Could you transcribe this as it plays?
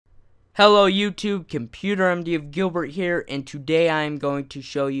Hello YouTube, Computer MD of Gilbert here, and today I am going to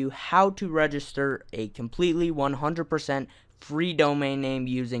show you how to register a completely 100% free domain name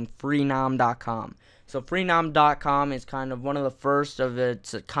using Freenom.com. So Freenom.com is kind of one of the first of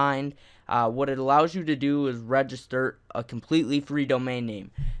its kind. What it allows you to do is register a completely free domain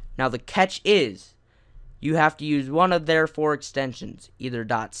name. Now the catch is, you have to use one of their four extensions, either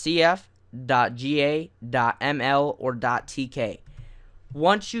 .cf, .ga, .ml, or .tk.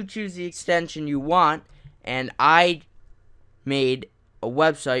 Once you choose the extension you want, and I made a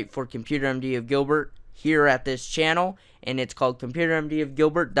website for Computer MD of Gilbert here at this channel, and it's called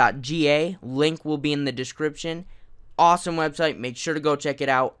computermdofgilbert.ga. Link will be in the description. Awesome website. Make sure to go check it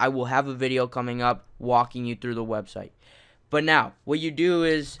out. I will have a video coming up walking you through the website. But now, what you do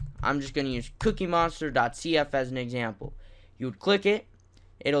is, I'm just going to use cookiemonster.cf as an example. You would click it.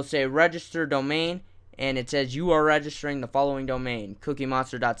 It'll say register domain. And it says you are registering the following domain,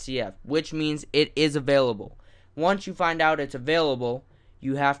 cookiemonster.cf, which means it is available. Once you find out it's available,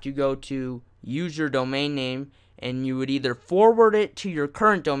 you have to go to use your domain name, and you would either forward it to your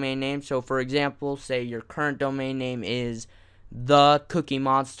current domain name. So for example, say your current domain name is the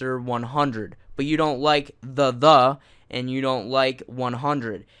cookiemonster100, but you don't like the and you don't like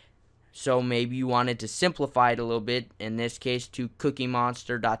 100. So maybe you wanted to simplify it a little bit, in this case to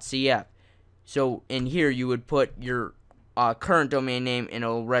cookiemonster.cf. So in here you would put your current domain name, and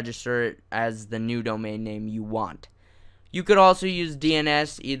it'll register it as the new domain name you want. You could also use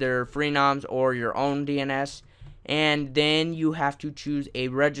DNS, either Freenom's or your own DNS, and then you have to choose a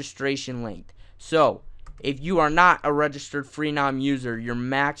registration length. So if you are not a registered Freenom user, your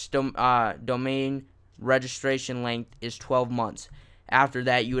max domain registration length is 12 months. After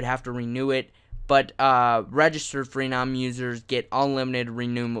that, you would have to renew it. But registered Freenom users get unlimited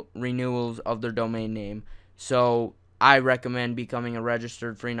renewals of their domain name. So I recommend becoming a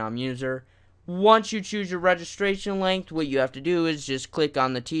registered Freenom user. Once you choose your registration length, what you have to do is just click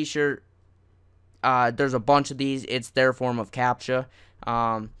on the t-shirt. There's a bunch of these. It's their form of CAPTCHA.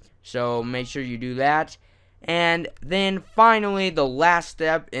 So make sure you do that. And then finally, the last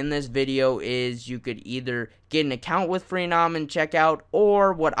step in this video is you could either get an account with Freenom and check out,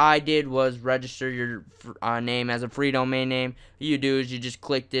 or what I did was register your name as a free domain name. What you do is you just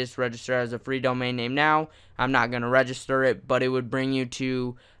click this, register as a free domain name now. I'm not going to register it, but it would bring you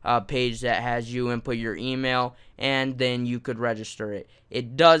to a page that has you input your email, and then you could register it.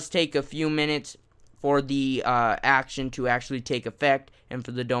 It does take a few minutes for the action to actually take effect and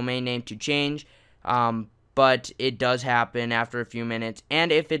for the domain name to change. But it does happen after a few minutes, and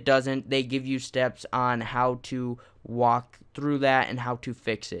if it doesn't, they give you steps on how to walk through that and how to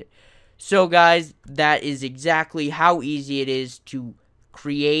fix it. So guys, that is exactly how easy it is to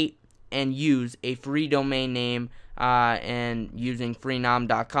create and use a free domain name and using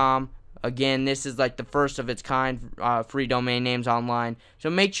Freenom.com. Again, this is like the first of its kind free domain names online. So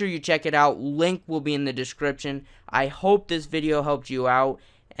make sure you check it out. Link will be in the description. I hope this video helped you out.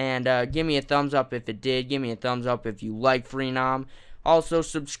 And give me a thumbs up if it did. Give me a thumbs up if you like Freenom. Also,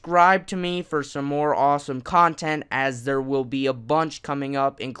 subscribe to me for some more awesome content, as there will be a bunch coming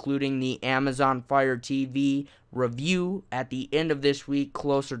up, including the Amazon Fire TV review at the end of this week,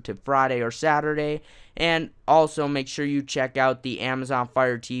 closer to Friday or Saturday. And also, make sure you check out the Amazon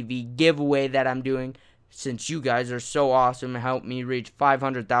Fire TV giveaway that I'm doing, since you guys are so awesome and helped me reach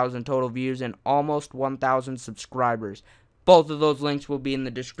 500,000 total views and almost 1,000 subscribers. Both of those links will be in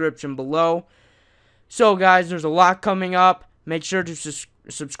the description below. So guys, there's a lot coming up. Make sure to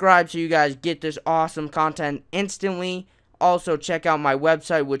subscribe so you guys get this awesome content instantly. Also, check out my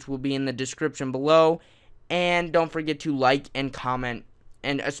website, which will be in the description below. And don't forget to like and comment,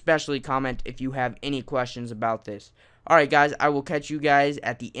 and especially comment if you have any questions about this. Alright guys, I will catch you guys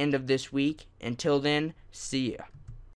at the end of this week. Until then, see ya.